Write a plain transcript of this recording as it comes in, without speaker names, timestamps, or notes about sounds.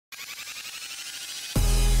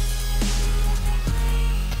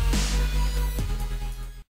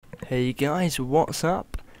Hey guys, what's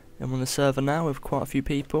up? I'm on the server now with quite a few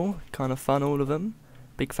people, kind of fun all of them.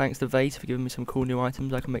 Big thanks to Vase for giving me some cool new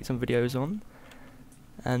items I can make some videos on.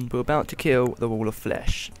 And we're about to kill the wall of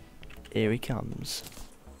flesh. Here he comes.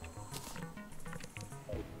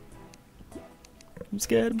 I'm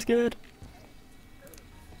scared, I'm scared.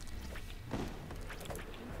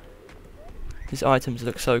 These items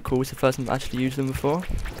look so cool, it's the first time I've actually used them before.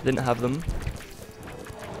 I didn't have them.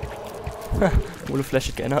 Wall of flesh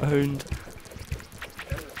is getting owned.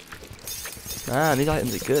 Man, these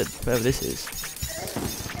items are good, whatever this is.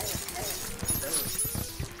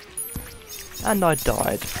 And I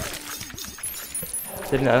died. So I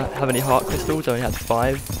didn't have any heart crystals, I only had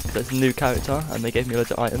 5. There's a new character, and they gave me loads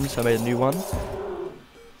of items, so I made a new one. So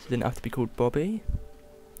it didn't have to be called Bobby.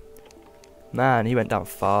 Man, he went down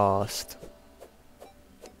fast.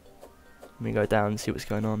 Let me go down and see what's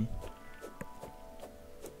going on.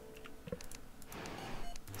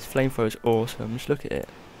 This flamethrower is awesome, just look at it.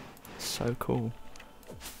 It's so cool.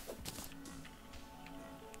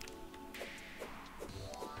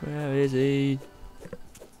 Where is he?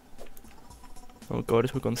 Oh god,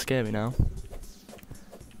 it's all gone scary now.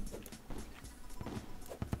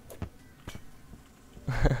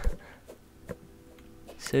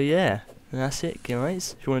 So yeah, that's it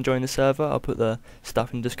guys. If you want to join the server, I'll put the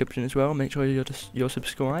stuff in the description as well. Make sure you're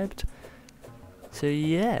subscribed. So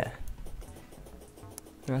yeah,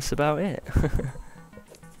 that's about it.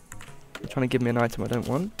 You're trying to give me an item I don't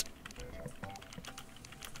want.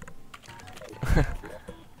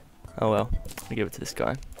 Oh well, I'll give it to this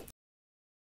guy.